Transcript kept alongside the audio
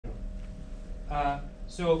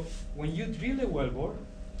So when you drill a wellbore,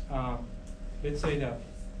 let's say that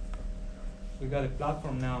we got a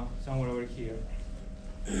platform now somewhere over here.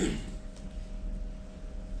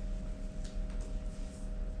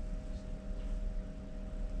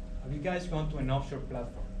 Have you guys gone to an offshore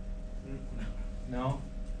platform? No?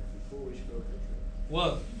 Before we should go for a trip.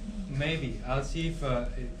 Well, maybe. I'll see if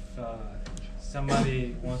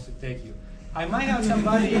somebody wants to take you. I might have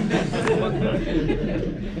somebody.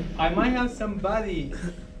 I might have somebody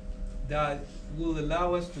that will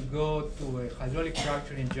allow us to go to a hydraulic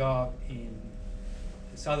fracturing job in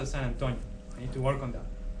south of San Antonio. I need to work on that,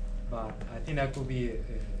 but I think that could be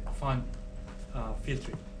a fun field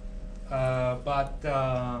trip. But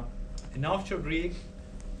an offshore rig,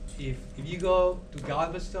 if you go to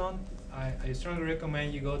Galveston, I strongly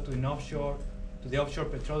recommend you go to the Offshore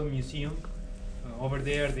Petroleum Museum. Over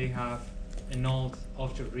there they have an old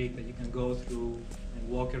offshore rig that you can go through and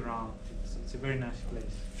walk around. It's a very nice place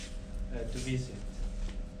to visit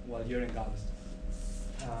while you're in Galveston.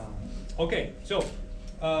 Okay, so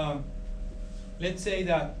let's say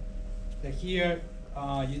that here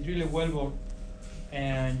you drill a wellbore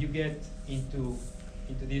and you get into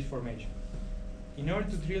this formation. In order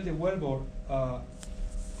to drill the wellbore,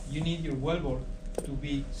 you need your wellbore to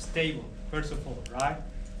be stable, first of all, right?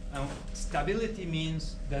 Stability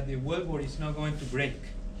means that the wellbore is not going to break.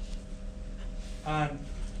 And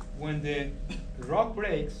when the rock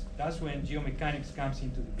breaks, that's when geomechanics comes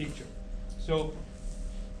into the picture. So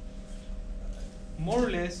more or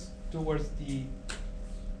less towards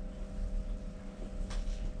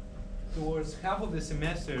half of the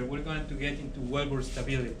semester, we're going to get into wellbore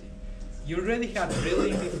stability. You already had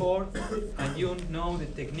drilling before, and you know the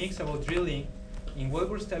techniques about drilling. In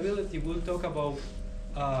wellbore stability, we'll talk about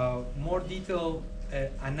more detailed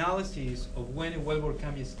analysis of when a wellbore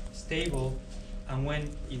can be stable and when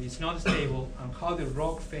it is not stable, and how the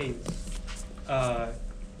rock fails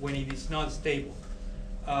when it is not stable.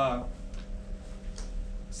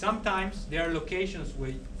 Sometimes there are locations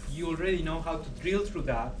where you already know how to drill through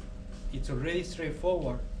that. It's already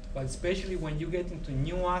straightforward, but especially when you get into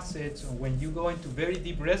new assets or when you go into very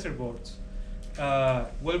deep reservoirs,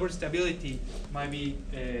 wellbore stability might be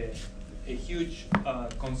a huge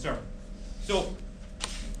concern. So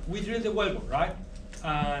we drill the wellbore, right?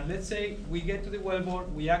 And let's say we get to the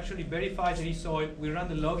wellbore, we actually verify there is oil, we run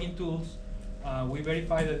the logging tools, we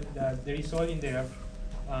verify that there is oil in there,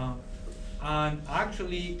 and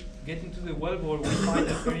actually getting to the wellbore, we find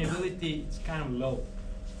that permeability is kind of low.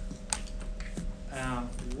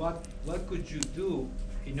 What could you do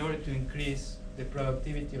in order to increase the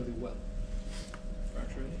productivity of the well?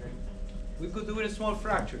 Fracturing. We could do a small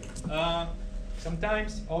fracture.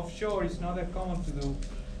 Sometimes offshore it's not that common to do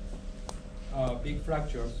big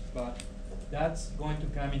fractures, but that's going to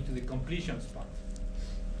come into the completions part.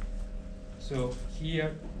 So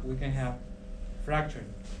here we can have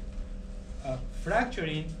fracturing.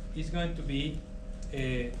 Fracturing is going to be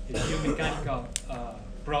a geomechanical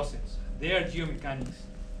process. Their geomechanics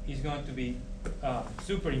is going to be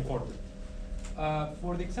super important.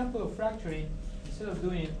 For the example of fracturing, instead of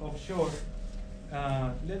doing it offshore,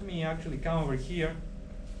 let me actually come over here,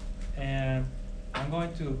 and I'm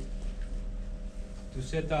going to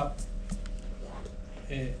set up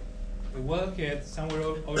a wellhead somewhere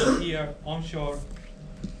over here onshore,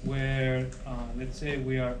 where let's say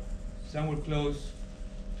we are somewhere close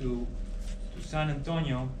to San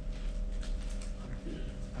Antonio.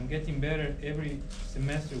 I'm getting better every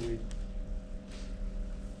semester with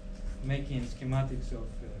making schematics of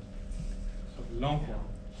Longhorn.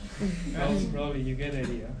 Probably you get the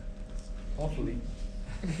idea, hopefully.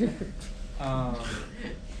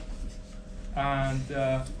 And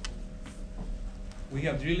we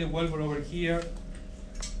have drilled a wellbore over here.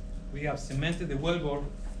 We have cemented the wellbore.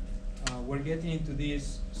 We're getting into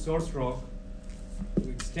this source rock.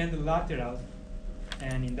 We extend the lateral,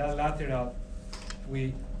 and in that lateral,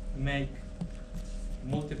 we make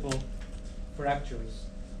multiple fractures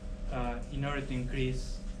in order to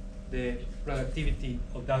increase the productivity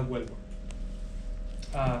of that wellbore.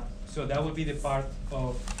 So that would be the part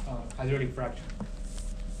of hydraulic fracture.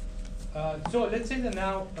 So let's say that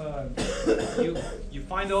now you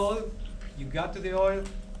find oil, you got to the oil,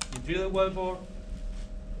 you drill a wellbore,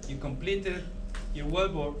 you completed your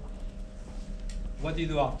wellbore. What do you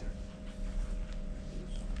do after?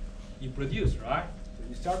 You produce, right? So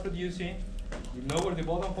you start producing, you lower the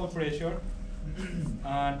bottom hole pressure,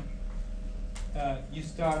 and you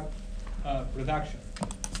start production.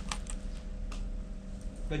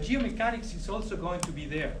 But geomechanics is also going to be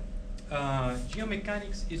there.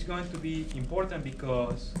 Geomechanics is going to be important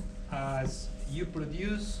because as you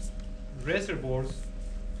produce reservoirs,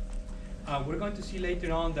 we're going to see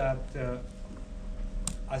later on that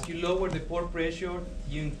as you lower the pore pressure,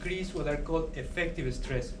 you increase what are called effective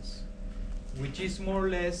stresses, which is more or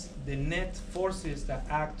less the net forces that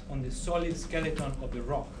act on the solid skeleton of the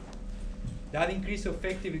rock. That increase of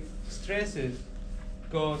effective stresses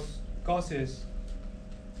causes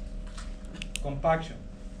compaction,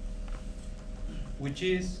 which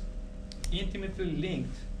is intimately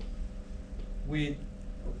linked with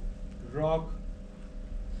rock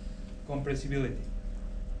compressibility.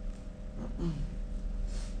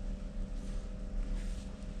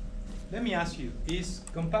 Let me ask you, is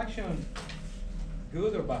compaction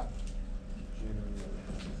good or bad?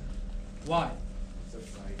 Why?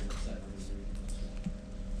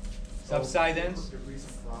 Subsidence?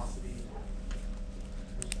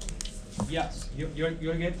 Yes,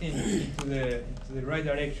 you're getting into the right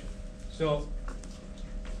direction. So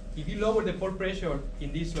if you lower the pore pressure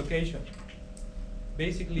in this location,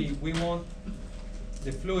 basically we want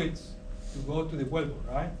the fluids to go to the wellbore,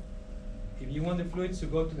 right? If you want the fluids to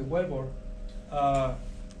go to the wellbore,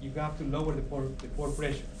 you have to lower the pore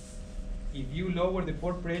pressure. If you lower the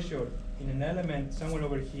pore pressure in an element somewhere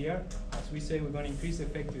over here, as we say, we're going to increase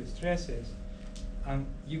effective stresses, and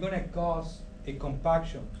you're going to cause a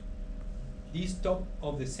compaction. This top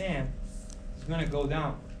of the sand is going to go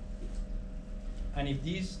down. And if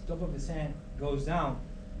this top of the sand goes down,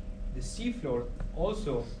 the seafloor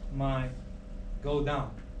also might go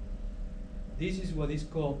down. This is what is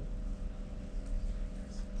called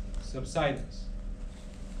subsidence.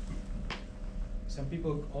 Some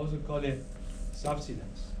people also call it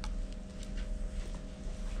subsidence.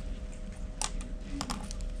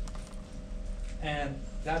 And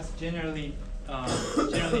that's generally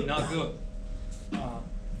not good.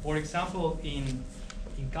 For example, in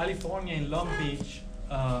California, in Long Beach,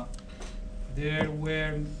 there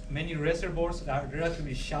were many reservoirs that are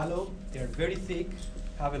relatively shallow. They're very thick,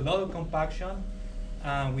 have a lot of compaction.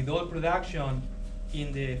 With oil production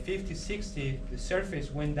in the 50s, 60s, the surface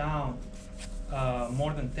went down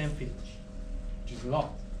more than 10 feet, which is a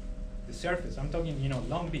lot. The surface, I'm talking,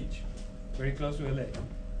 Long Beach, very close to LA.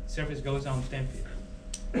 Surface goes down 10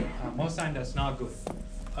 feet. Most times that's not good.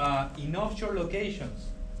 In offshore locations,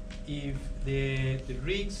 if the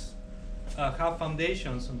rigs have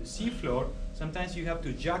foundations on the seafloor, sometimes you have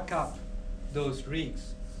to jack up those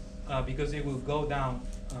rigs because they will go down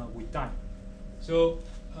with time. So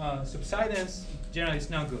subsidence generally is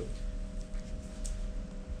not good.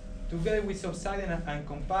 Together with subsidence and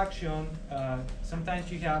compaction,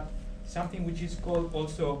 sometimes you have something which is called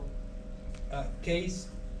also case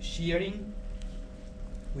shearing,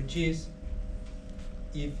 which is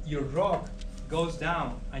if your rock goes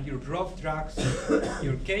down and your rock drags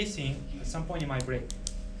your casing, at some point it might break.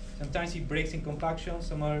 Sometimes it breaks in compaction,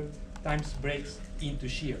 some other times breaks into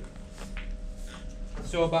shear.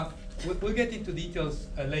 So, but we'll get into details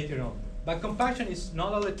later on. But compaction is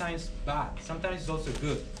not all the times bad. Sometimes it's also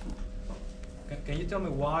good. Can you tell me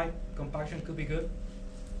why compaction could be good?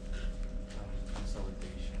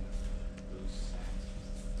 Consolidation of loose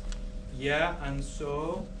sands. Yeah, and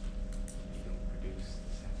so You don't produce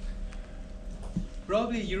the sand.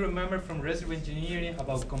 probably you remember from reservoir engineering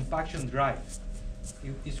about compaction drive.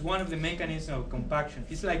 It's one of the mechanisms of compaction.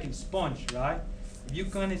 It's like a sponge, right? If you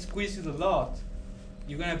can squeeze it a lot,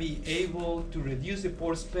 you're going to be able to reduce the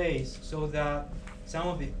pore space so that some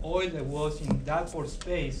of the oil that was in that pore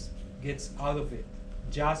space gets out of it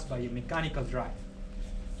just by a mechanical drive.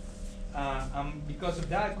 Because of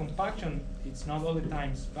that, compaction, it's not all the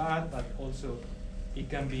times bad, but also it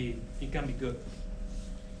can be good.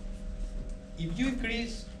 If you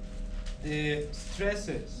increase the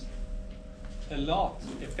stresses a lot,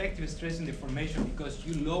 effective stress in the formation, because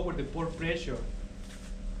you lower the pore pressure,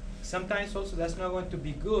 sometimes also that's not going to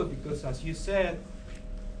be good because, as you said,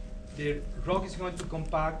 the rock is going to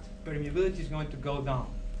compact, permeability is going to go down.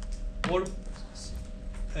 Pore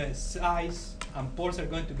size and pores are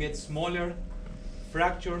going to get smaller,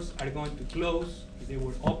 fractures are going to close if they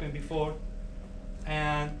were open before,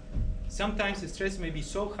 and sometimes the stress may be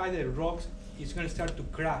so high that the rock is going to start to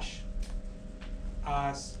crash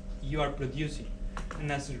as you are producing.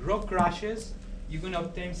 And as the rock crashes, you're going to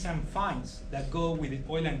obtain some fines that go with the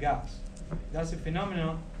oil and gas. That's a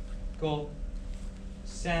phenomenon called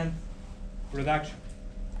sand production.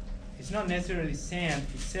 It's not necessarily sand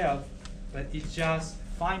itself, but it's just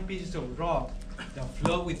fine pieces of rock that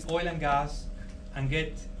flow with oil and gas and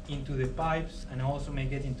get into the pipes and also may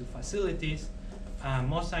get into facilities.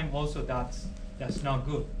 Most time also that's not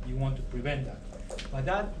good. You want to prevent that. But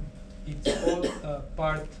that it's all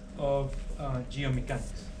part of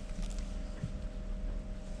geomechanics.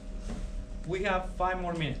 we have 5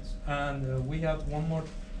 more minutes, and we have one more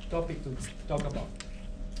topic to talk about.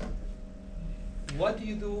 What do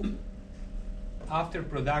you do after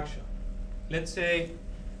production? Let's say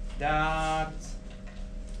that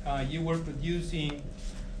you were producing,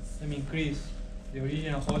 let me increase the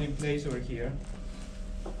original holding place over here.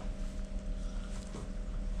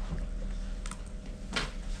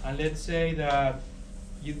 And let's say that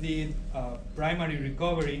you did primary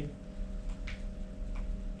recovery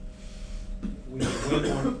with a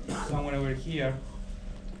wellbore somewhere over here,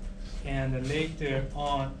 and then later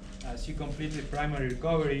on, as you complete the primary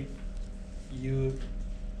recovery, you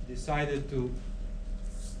decided to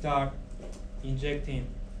start injecting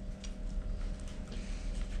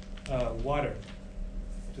water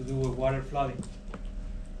to do a water flooding.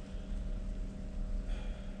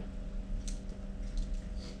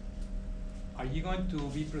 Are you going to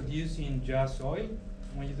be producing just oil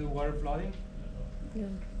when you do water flooding? No.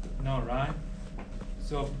 No, right?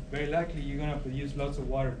 So very likely you're going to produce lots of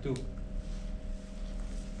water too.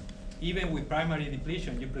 Even with primary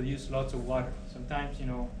depletion, you produce lots of water. Sometimes, you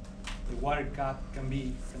know, the water cut can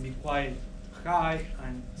be quite high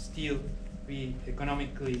and still be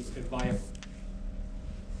economically viable.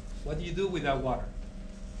 What do you do with that water?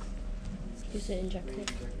 Use it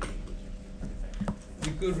injected.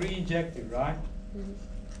 You could re-inject it, right? Mm-hmm.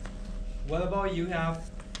 What about you have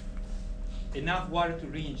enough water to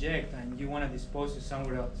re-inject and you want to dispose it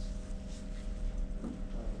somewhere else?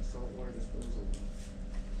 Saltwater disposal.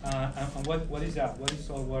 And what is that? What is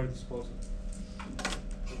saltwater disposal?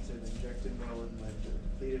 It's an injected well in like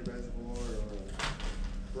a depleted reservoir or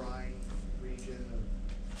a brine region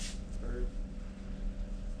of earth.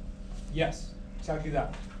 Yes, exactly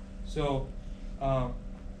that. So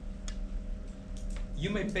you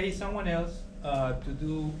may pay someone else to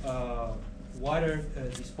do water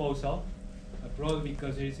disposal, probably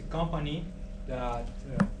because there is a company that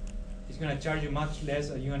is going to charge you much less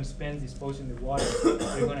than you're going to spend disposing the water.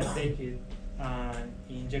 You're going to take it and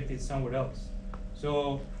inject it somewhere else.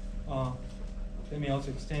 So let me also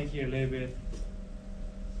extend here a little bit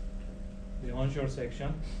the onshore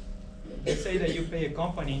section. Let's say that you pay a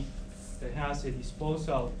company that has a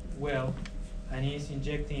disposal well and is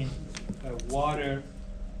injecting water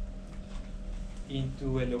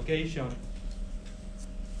into a location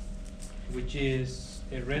which is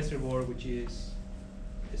a reservoir, which is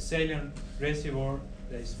a saline reservoir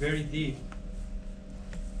that is very deep,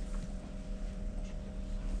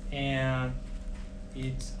 and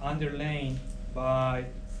it's underlain by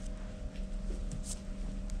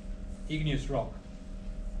igneous rock.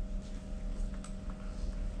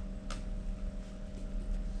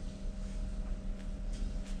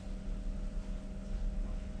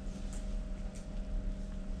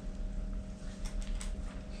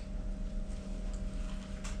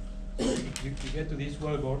 You get to this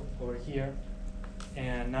wellbore over here,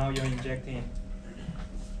 and now you're injecting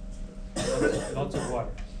lots of water.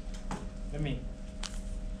 Let me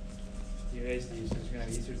erase these so it's going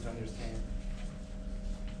to be easier to understand.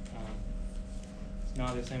 It's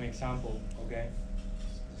not the same example, okay?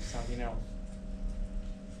 This is something else.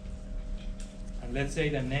 And let's say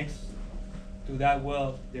that next to that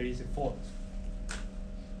well there is a fault.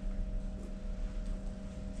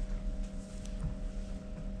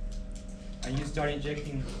 And you start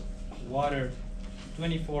injecting water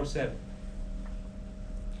 24/7.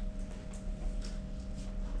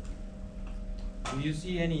 Do you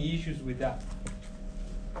see any issues with that?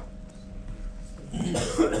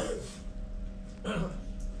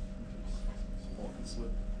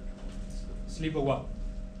 Slip or what?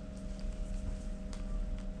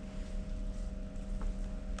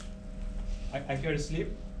 I heard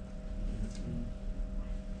slip.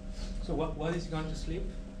 So what is going to slip?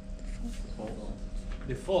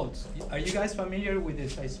 The faults. Are you guys familiar with the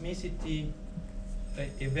seismicity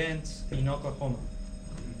events in Oklahoma?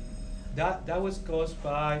 That was caused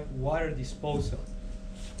by water disposal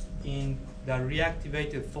in the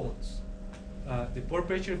reactivated faults. The pore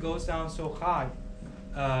pressure goes down so high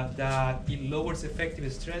that it lowers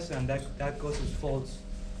effective stress, and that causes faults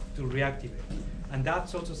to reactivate. And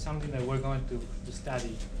that's also something that we're going to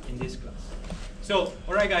study in this class. So,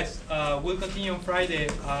 all right, guys, we'll continue on Friday.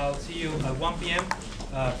 I'll see you at 1 p.m.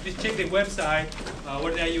 Please check the website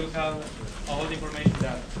where there you have all the information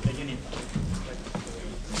that you need.